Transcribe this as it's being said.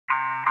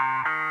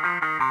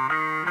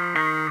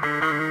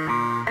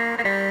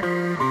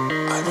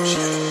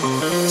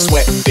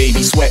Sweat,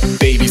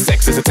 baby,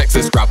 sex is a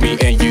Texas. Drop me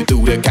and you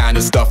do the kind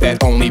of stuff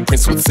that only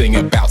Prince would sing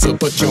about. So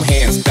put your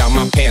hands down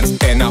my pants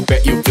and I'll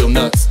bet you feel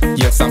nuts.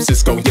 Yes, I'm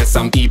Cisco, yes,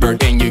 I'm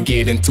Ebert, and you're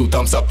getting 2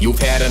 thumbs up. You've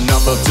had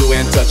enough of 2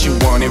 and touch. You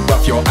want it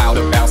rough, you're out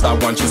of bounds. I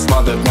want you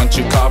smothered, want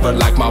you covered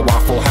like my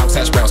Waffle House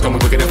hash browns. Coming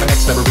wicked if an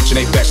X, never reaching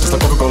a best. Just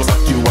like Coca-Cola's up,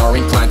 you are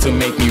inclined to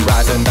make me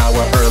rise an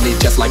hour early,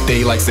 just like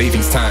daylight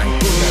savings time.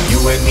 You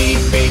and me,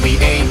 baby,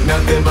 ain't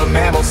nothing but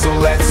mammals, so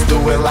let's do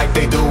it like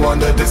they do on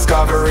the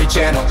Discovery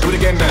Channel. Do it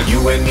again, man.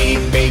 You and me,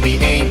 baby,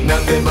 ain't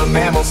nothing but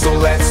mammals, so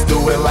let's do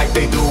it like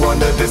they do on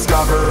the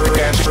Discovery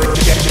Channel.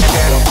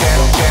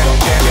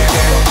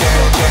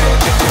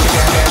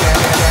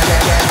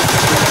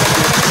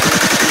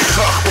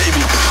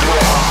 Baby.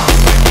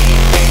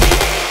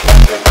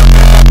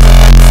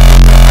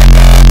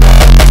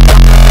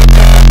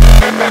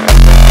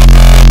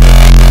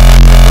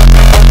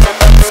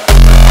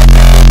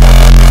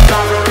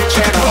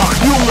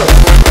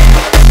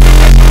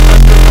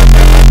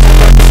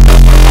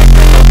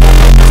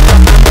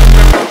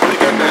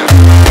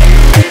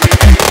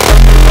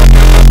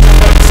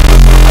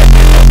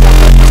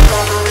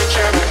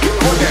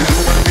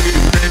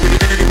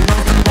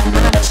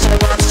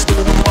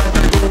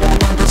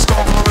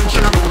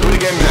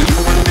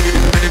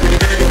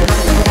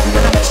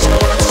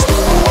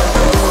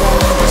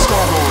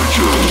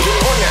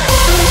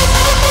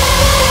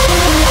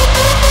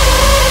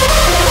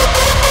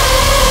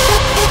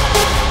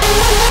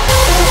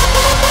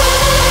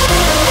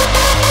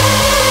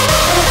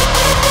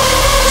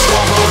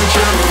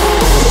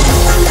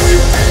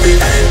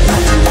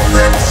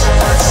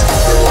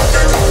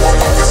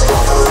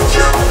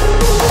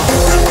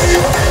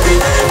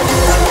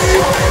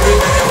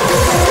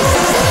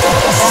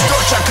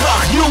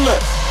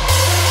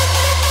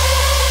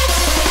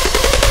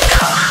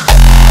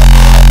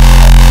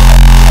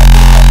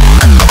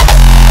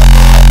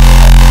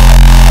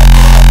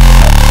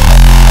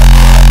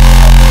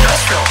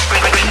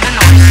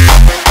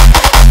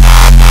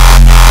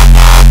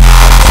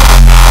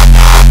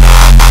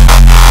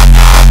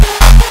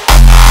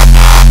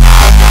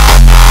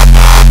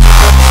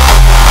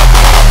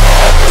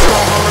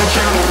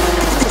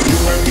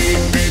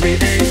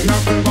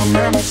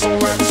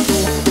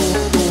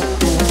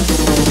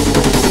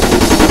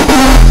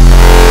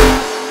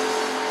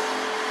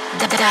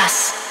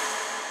 Das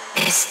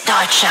ist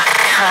deutscher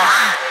Krach.